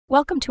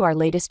Welcome to our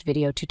latest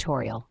video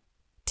tutorial.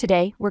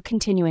 Today, we're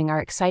continuing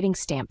our exciting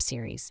stamp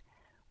series.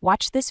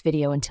 Watch this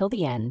video until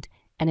the end,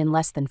 and in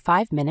less than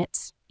 5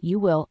 minutes, you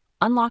will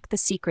unlock the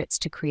secrets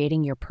to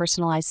creating your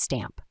personalized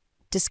stamp.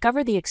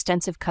 Discover the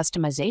extensive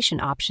customization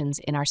options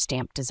in our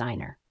stamp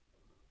designer.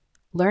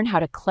 Learn how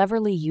to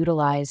cleverly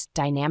utilize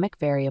dynamic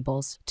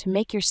variables to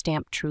make your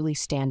stamp truly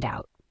stand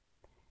out.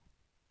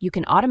 You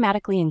can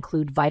automatically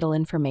include vital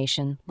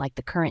information like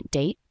the current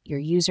date,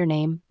 your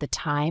username, the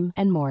time,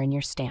 and more in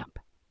your stamp.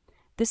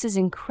 This is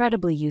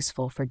incredibly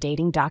useful for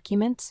dating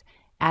documents,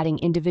 adding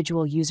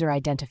individual user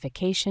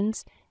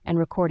identifications, and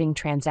recording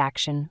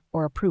transaction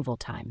or approval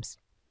times.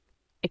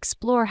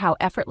 Explore how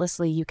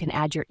effortlessly you can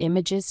add your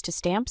images to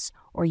stamps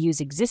or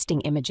use existing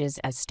images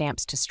as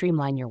stamps to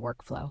streamline your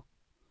workflow.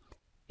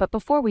 But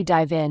before we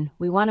dive in,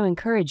 we want to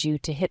encourage you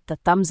to hit the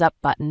thumbs up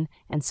button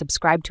and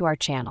subscribe to our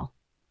channel.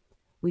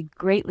 We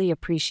greatly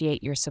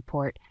appreciate your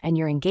support, and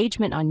your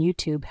engagement on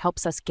YouTube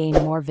helps us gain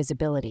more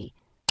visibility.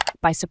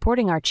 By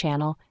supporting our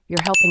channel,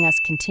 you're helping us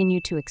continue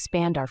to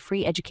expand our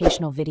free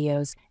educational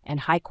videos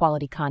and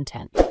high-quality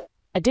content.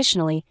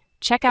 Additionally,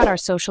 check out our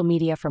social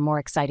media for more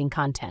exciting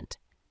content.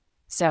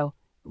 So,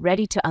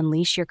 ready to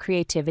unleash your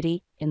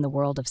creativity in the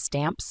world of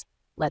stamps?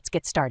 Let's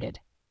get started.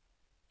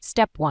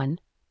 Step 1.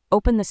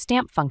 Open the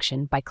Stamp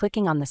function by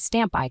clicking on the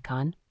stamp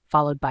icon,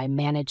 followed by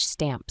Manage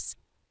Stamps.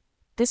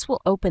 This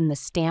will open the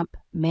Stamp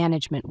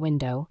Management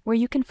window, where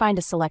you can find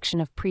a selection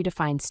of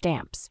predefined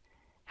stamps.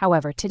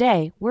 However,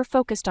 today, we're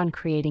focused on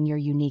creating your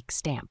unique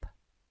stamp.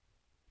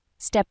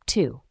 Step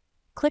 2.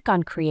 Click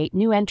on Create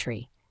New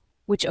Entry,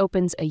 which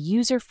opens a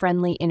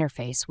user-friendly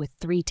interface with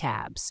 3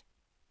 tabs.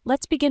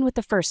 Let's begin with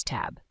the first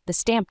tab, the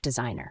Stamp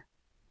Designer.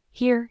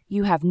 Here,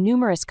 you have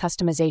numerous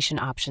customization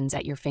options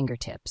at your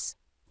fingertips.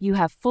 You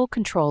have full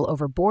control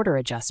over border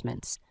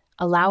adjustments,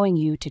 allowing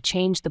you to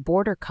change the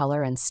border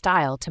color and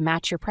style to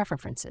match your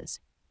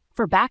preferences.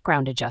 For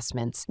background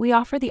adjustments, we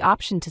offer the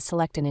option to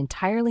select an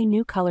entirely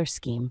new color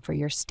scheme for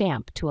your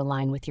stamp to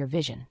align with your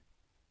vision.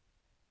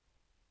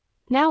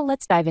 Now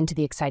let's dive into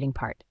the exciting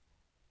part.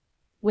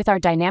 With our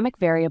dynamic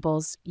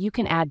variables, you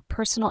can add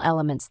personal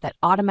elements that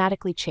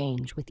automatically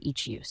change with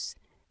each use.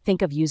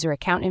 Think of user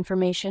account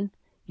information,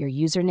 your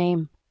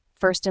username,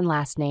 first and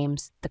last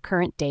names, the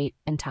current date,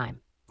 and time.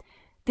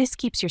 This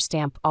keeps your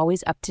stamp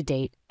always up to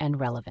date and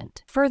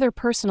relevant. Further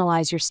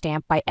personalize your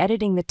stamp by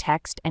editing the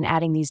text and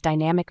adding these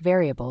dynamic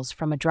variables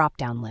from a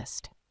drop-down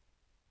list.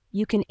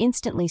 You can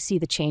instantly see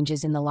the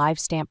changes in the live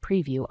stamp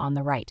preview on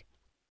the right.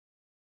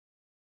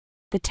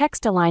 The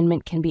text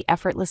alignment can be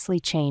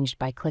effortlessly changed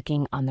by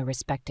clicking on the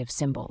respective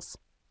symbols.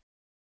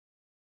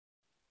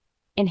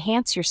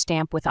 Enhance your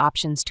stamp with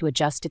options to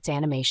adjust its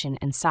animation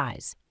and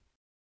size.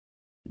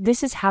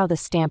 This is how the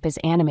stamp is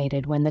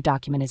animated when the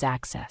document is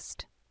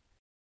accessed.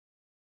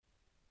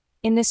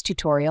 In this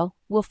tutorial,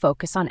 we'll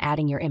focus on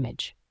adding your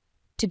image.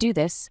 To do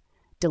this,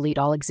 delete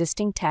all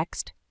existing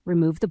text,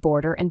 remove the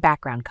border and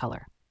background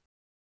color.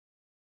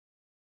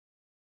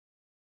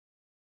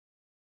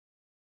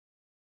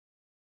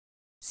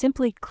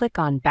 Simply click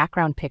on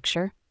Background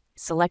Picture,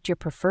 select your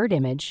preferred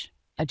image,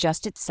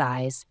 adjust its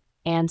size,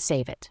 and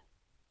save it.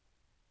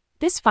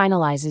 This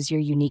finalizes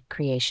your unique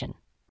creation.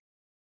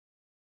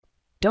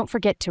 Don't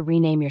forget to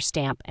rename your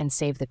stamp and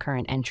save the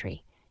current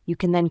entry. You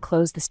can then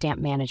close the Stamp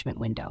Management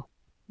window.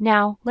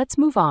 Now, let's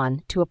move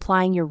on to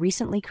applying your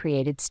recently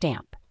created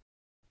stamp.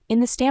 In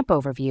the Stamp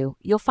Overview,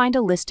 you'll find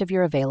a list of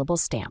your available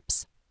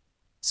stamps.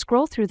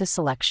 Scroll through the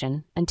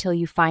selection until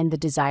you find the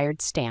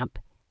desired stamp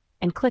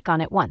and click on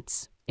it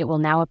once. It will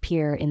now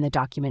appear in the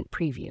document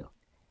preview.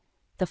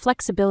 The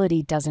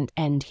flexibility doesn't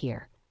end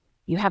here.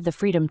 You have the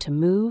freedom to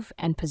move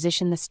and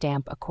position the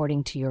stamp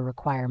according to your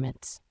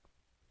requirements.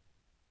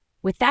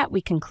 With that,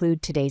 we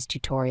conclude today's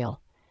tutorial.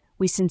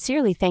 We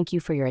sincerely thank you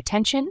for your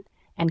attention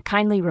and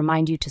kindly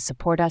remind you to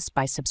support us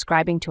by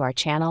subscribing to our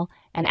channel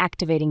and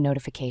activating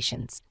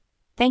notifications.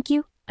 Thank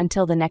you.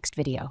 Until the next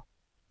video.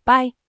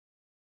 Bye.